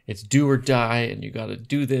 and it's do or die, and you got to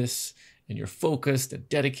do this, and you're focused and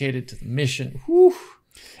dedicated to the mission. Whew.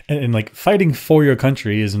 And like fighting for your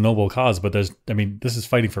country is a noble cause, but this is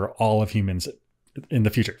fighting for all of humans in the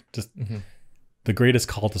future. Just the greatest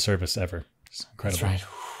call to service ever. It's incredible. That's right.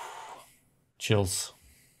 Chills,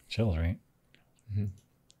 right?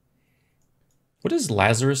 What does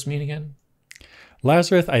Lazarus mean again?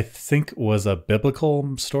 Lazarus, I think, was a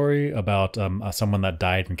biblical story about someone that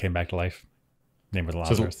died and came back to life. Name was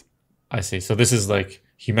Lazarus. I see. So this is like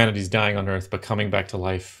humanity's dying on Earth, but coming back to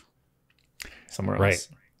life somewhere else. Right.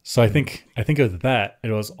 So I think it was that. It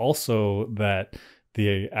was also that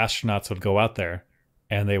the astronauts would go out there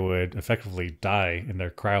and they would effectively die in their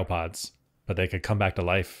cryopods, but they could come back to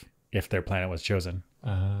life if their planet was chosen.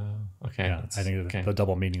 Okay. Yeah, I think the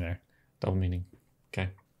double meaning there. Double meaning. Okay.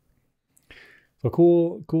 So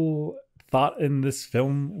cool thought in this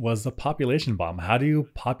film was the population bomb. How do you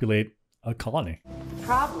populate a colony? The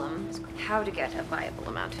problem is how to get a viable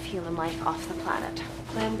amount of human life off the planet.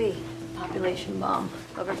 Plan B, population bomb.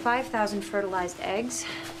 Over 5,000 fertilized eggs,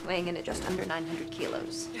 weighing in at just under 900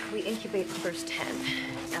 kilos. We incubate the first 10.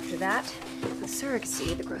 After that, with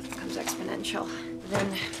surrogacy, the growth becomes exponential. Within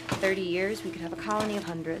 30 years, we could have a colony of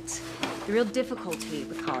hundreds. The real difficulty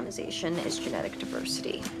with colonization is genetic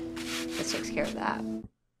diversity. This takes care of that.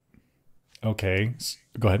 Okay,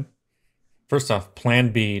 go ahead. First off,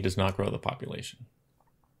 Plan B does not grow the population.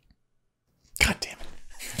 God damn it.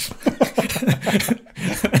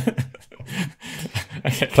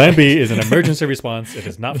 Plan B is an emergency response. It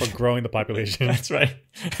is not for growing the population. That's right.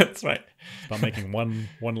 That's right. It's about making one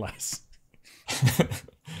less.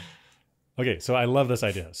 Okay, so I love this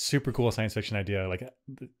idea. Super cool science fiction idea. Like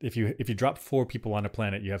if you drop 4 people on a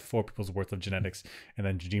planet, you have 4 people's worth of genetics, and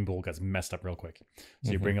then gene pool gets messed up real quick.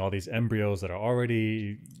 So you bring all these embryos that are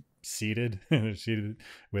already seeded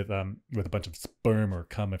with a bunch of sperm or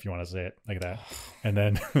cum, if you want to say it like that, and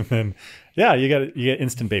then yeah, you get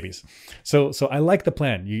instant babies. So I like the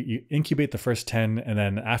plan. You incubate the first 10, and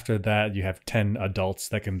then after that you have 10 adults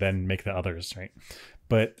that can then make the others, right?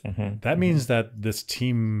 But that means that this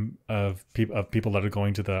team of people that are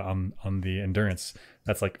going to the on the Endurance,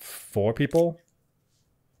 that's like 4 people.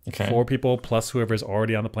 Okay. 4 people plus whoever's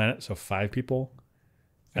already on the planet, so 5 people,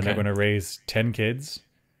 and they're going to raise 10 kids.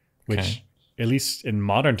 Which, at least in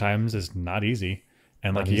modern times, is not easy.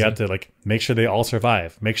 And like you have to like make sure they all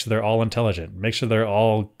survive, make sure they're all intelligent, make sure they're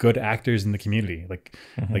all good actors in the community. Like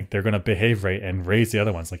they're going to behave right and raise the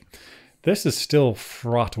other ones. Like this is still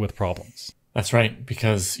fraught with problems. That's right,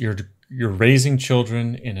 because you're raising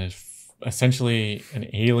children in essentially an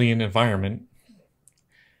alien environment,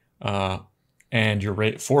 and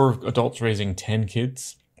you're 4 adults raising 10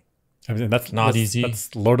 kids. I mean, that's not easy.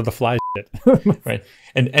 That's Lord of the Flies shit. Right.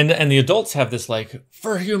 And the adults have this like,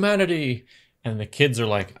 for humanity, and the kids are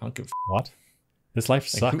like, I don't give a what? This life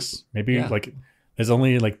sucks. Maybe yeah. like there's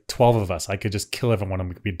only like 12 of us. I could just kill everyone and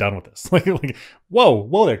we could be done with this. like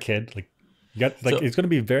whoa there, kid. Like you got like it's going to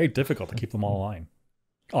be very difficult to keep them all aligned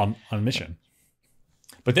on mission.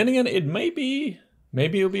 But then again, maybe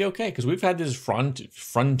it'll be okay, because we've had these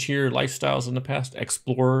frontier lifestyles in the past.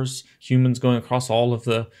 Explorers, humans going across all of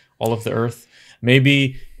the Earth.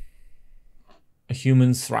 Maybe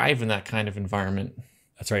humans thrive in that kind of environment.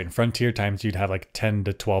 That's right. In frontier times, you'd have like 10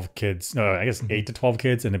 to 12 kids. No, I guess 8 to 12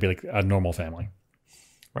 kids, and it'd be like a normal family.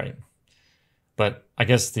 Right. But I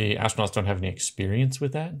guess the astronauts don't have any experience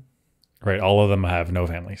with that. Right. All of them have no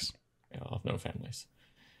families. Yeah, all have no families.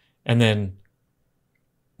 And then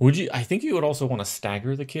I think you would also want to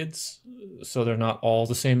stagger the kids so they're not all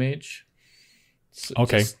the same age. So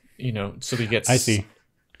okay. Just, so they get... I see.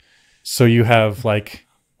 So you have like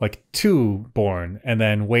 2 born, and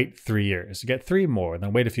then wait 3 years. You get 3 more, and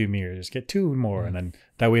then wait a few years. Get 2 more, and then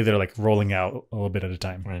that way they're like rolling out a little bit at a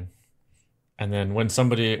time. Right. And then when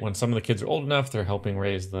some of the kids are old enough, they're helping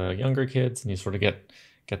raise the younger kids, and you sort of get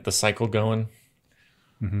the cycle going.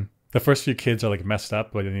 Mm-hmm. The first few kids are like messed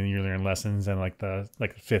up, but then you learn lessons, and like the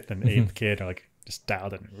 5th and 8th kid are like just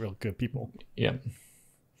dialed in, real good people. Yeah.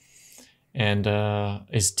 And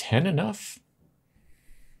is 10 enough?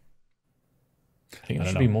 I think it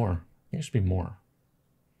should be more.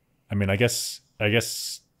 I mean, I guess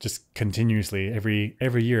just continuously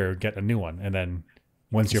every year get a new one, and then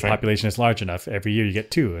once your population is large enough, every year you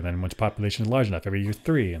get 2, and then once population is large enough, every year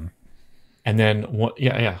 3, and then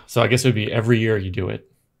yeah. So I guess it would be every year you do it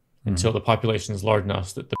until the population is large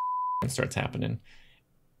enough that the starts happening,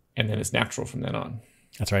 and then it's natural from then on.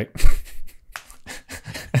 That's right.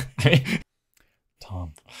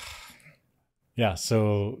 Tom. Yeah,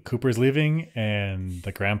 so Cooper's leaving, and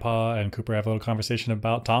the grandpa and Cooper have a little conversation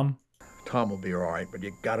about Tom. Tom will be all right, but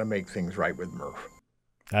you got to make things right with Murph.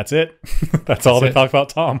 That's it. That's all they talk about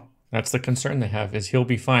Tom. That's the concern they have, is he'll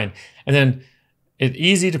be fine. And then it's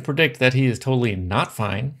easy to predict that he is totally not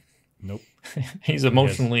fine. Nope. He's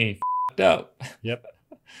emotionally f***ed up. Yep.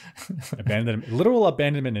 Literal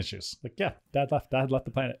abandonment issues. Like, yeah, dad left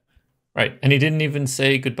the planet. Right. And he didn't even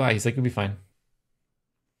say goodbye. He's like, you'll be fine.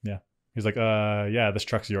 Yeah. He's like, yeah, this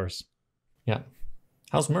truck's yours. Yeah.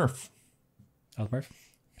 How's Murph?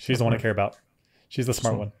 She's the one I care about. She's the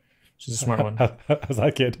smart one. She's a smart one. How's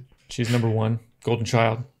that kid? She's number one. Golden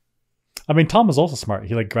child. I mean, Tom is also smart.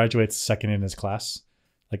 He like graduates second in his class.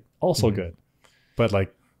 Like, also good. But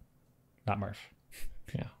like, not Murph.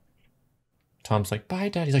 Yeah. Tom's like, bye,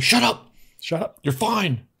 Dad. He's like, shut up. Shut up. You're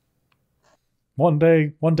fine. One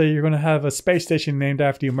day you're going to have a space station named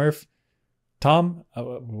after you, Murph. Tom?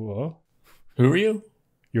 Whoa. Who are you?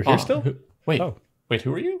 You're here still? Wait,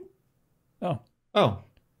 who are you? Oh.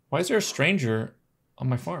 Why is there a stranger on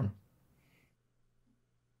my farm?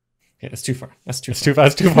 Okay, that's too far. That's too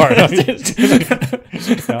far. Now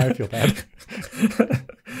I feel bad.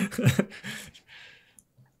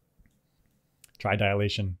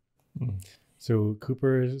 Tridilation. So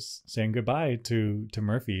Cooper is saying goodbye to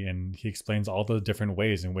Murphy, and he explains all the different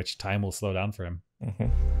ways in which time will slow down for him.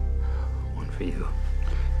 One for you,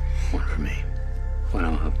 one for me. When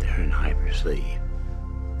I'm up there in hypersleep,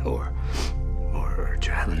 or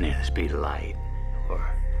traveling near the speed of light,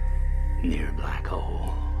 or near a black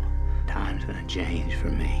hole, time's gonna change for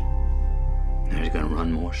me. And it's gonna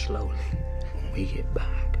run more slowly. When we get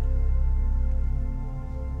back,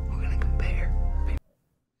 we're gonna compare.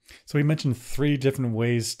 So he mentioned 3 different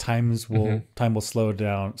ways time will slow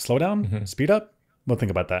down. Slow down? Speed up? We'll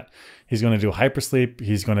think about that. He's going to do hypersleep.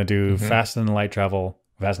 He's going to do faster than light travel.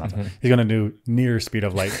 That's not. He's going to do near speed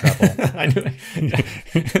of light travel. I knew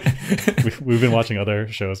it. We've been watching other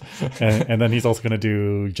shows, and then he's also going to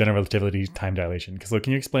do general relativity, time dilation. Because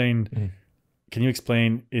can you explain? Can you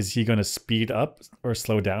explain? Is he going to speed up or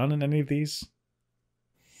slow down in any of these?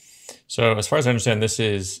 So as far as I understand,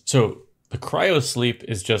 the cryosleep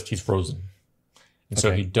is just he's frozen, and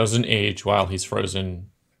so he doesn't age while he's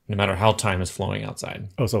frozen, no matter how time is flowing outside.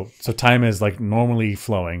 Oh, so time is like normally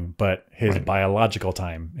flowing, but his biological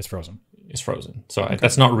time is frozen. So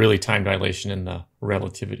that's not really time dilation in the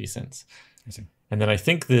relativity sense. I see. And then I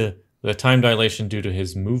think the time dilation due to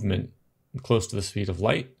his movement close to the speed of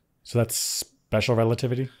light. So that's special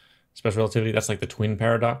relativity? Special relativity, that's like the twin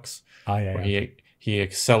paradox. Where he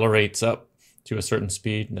accelerates up to a certain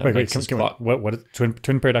speed. And what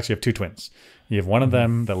twin paradox? You have 2 twins. You have one of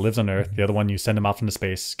them that lives on Earth. The other one, you send him off into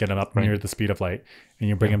space, get him up near the speed of light, and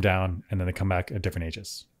you bring him down, and then they come back at different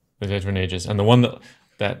ages. At different ages. And the one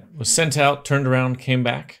that was sent out, turned around, came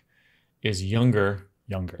back, is younger,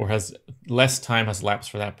 or has less time has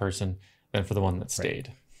lapsed for that person than for the one that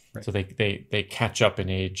stayed. Right. So they catch up in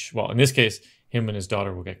age. Well, in this case, him and his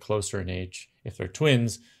daughter will get closer in age. If they're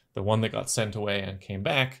twins, the one that got sent away and came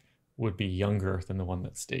back would be younger than the one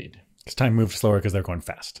that stayed. Because time moved slower because they're going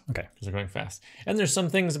fast. Okay. Because they're going fast. And there's some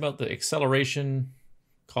things about the acceleration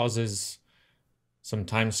causes some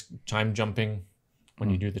time jumping when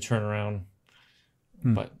you do the turnaround.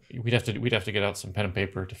 But we'd have to get out some pen and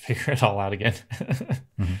paper to figure it all out again.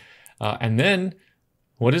 And then,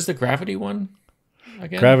 what is the gravity one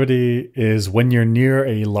again? Gravity is when you're near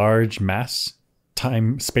a large mass,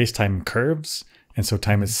 space-time curves, and so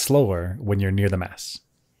time is slower when you're near the mass.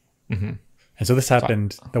 And so this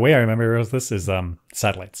happened, the way I remember this is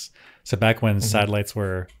satellites. So back when satellites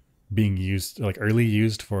were being used, like early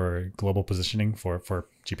used for global positioning for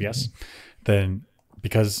GPS, then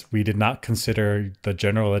because we did not consider the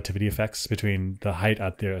general relativity effects between the height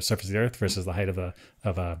at the surface of the Earth versus the height of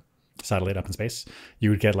a satellite up in space, you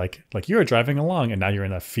would get like you were driving along and now you're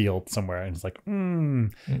in a field somewhere, and it's like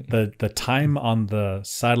the time on the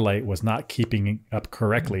satellite was not keeping up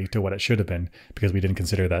correctly to what it should have been because we didn't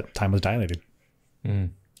consider that time was dilated.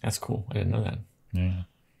 That's cool. I didn't know that. Yeah,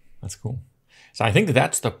 that's cool. So I think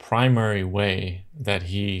that's the primary way that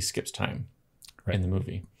he skips time in the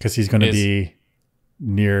movie, because he's going to be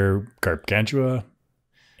near Gargantua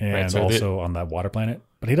and also on that water planet,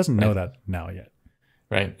 but he doesn't know that now yet.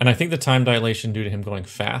 Right. And I think the time dilation due to him going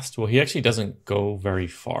fast, well, he actually doesn't go very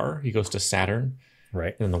far. He goes to Saturn.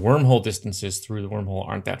 Right. And the wormhole distances through the wormhole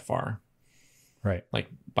aren't that far. Right. Like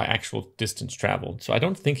by actual distance traveled. So I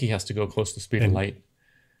don't think he has to go close to the speed of light.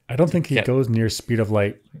 I don't think he goes near speed of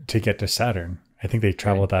light to get to Saturn. I think they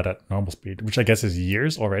travel that at normal speed, which I guess is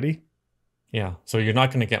years already. Yeah. So you're not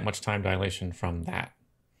going to get much time dilation from that.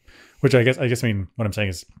 Which I guess, I mean, what I'm saying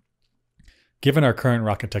is given our current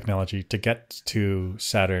rocket technology, to get to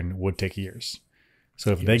Saturn would take years.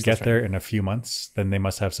 So if they get there in a few months, then they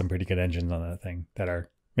must have some pretty good engines on that thing that are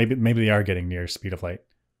maybe they are getting near speed of light,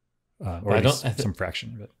 or at least some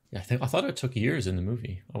fraction of it. Yeah, I thought it took years in the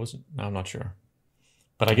movie. I'm not sure,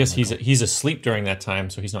 but I guess he's asleep during that time,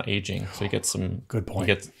 so he's not aging. So he gets some good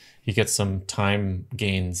point. He gets some time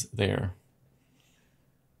gains there.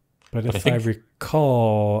 But if I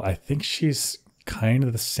recall, I think she's kind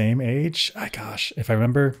of the same age. Gosh, if I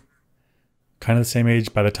remember, kind of the same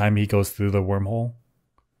age by the time he goes through the wormhole.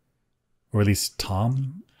 Or at least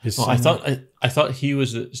Tom is. Well, I thought he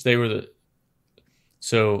was. They were the.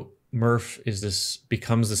 So Murph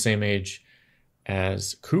becomes the same age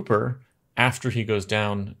as Cooper after he goes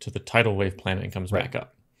down to the tidal wave planet and comes back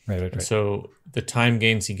up. Right. So the time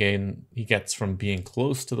gains he gets from being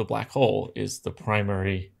close to the black hole is the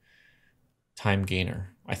primary time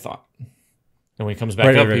gainer, I thought. And when he comes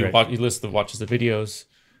back up, he watches the videos.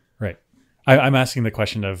 Right. I'm asking the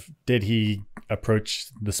question of, did he approach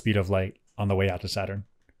the speed of light on the way out to Saturn?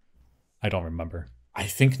 I don't remember. I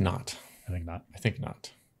think not. I think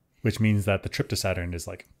not. Which means that the trip to Saturn is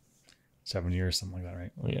like 7 years, something like that,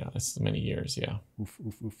 right? Oh yeah, that's many years, yeah. Oof.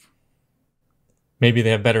 Maybe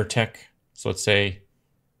they have better tech. So let's say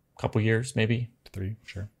a couple years, maybe. 3,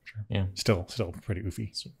 sure. Yeah. Still pretty oofy.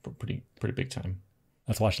 It's pretty big time.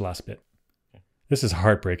 Let's watch the last bit. This is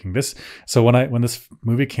heartbreaking. So when this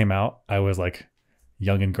movie came out, I was like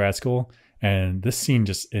young in grad school, and this scene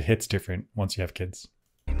it hits different once you have kids.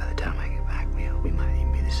 By the time I get back, we might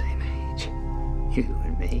even be the same age. You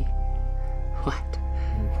and me. What?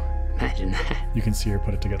 Imagine that. You can see her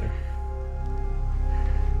put it together.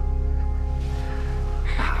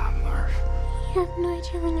 Murph. You have no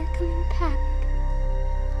idea when you're coming back.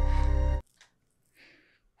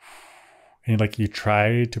 And like, you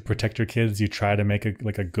try to protect your kids, you try to make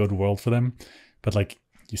a good world for them, but like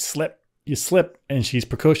you slip, and she's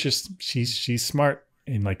precocious, she's smart,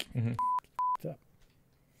 and like,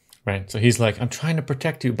 right. So he's like, I'm trying to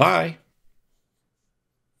protect you. Bye.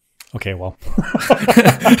 Okay, well,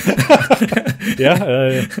 yeah,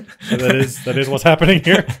 that is what's happening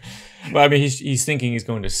here. Well, I mean, he's thinking he's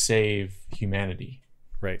going to save humanity,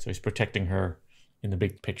 right? So he's protecting her in the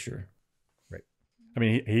big picture. I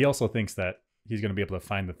mean, he also thinks that he's going to be able to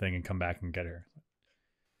find the thing and come back and get her.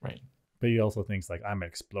 Right. But he also thinks like, I'm an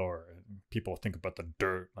explorer. And people think about the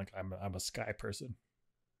dirt. Like I'm a sky person.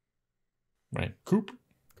 Right. Coop.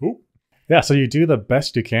 Yeah. So you do the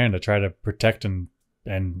best you can to try to protect and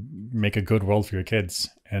make a good world for your kids.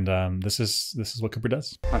 And this is what Cooper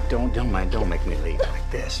does. Don't make me leave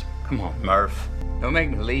like this. Come on, Murph. Don't make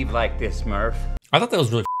me leave like this, Murph. I thought that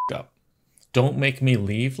was really up. Don't make me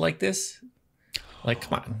leave like this. Like,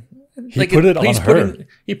 come on. He put it on her.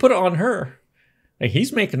 He put it on her. Like,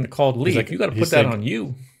 he's making the call to leave. Like, you got to put that on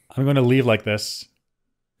you. I'm going to leave like this.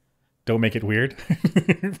 Don't make it weird.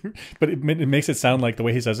 But it makes it sound like, the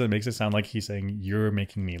way he says it makes it sound like he's saying, you're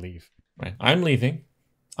making me leave. Right. I'm leaving.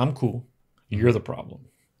 I'm cool. You're the problem.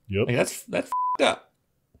 Yep. Like, that's up.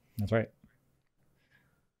 That's right.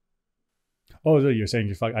 Oh, you're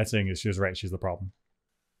saying I'm saying she was right. She's the problem.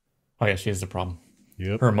 Oh yeah, she is the problem.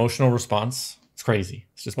 Yep. Her emotional response. It's crazy.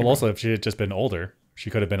 It's just also, if she had just been older, she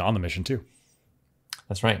could have been on the mission too.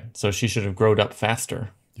 That's right. So she should have grown up faster.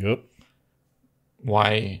 Yep.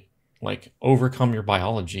 Why, like, overcome your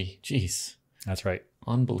biology? Jeez. That's right.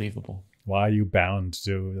 Unbelievable. Why are you bound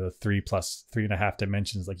to the 3 + 3.5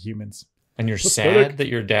 dimensions like humans? And you're sad that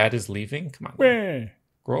your dad is leaving? Come on. Where?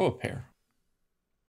 Grow a pair.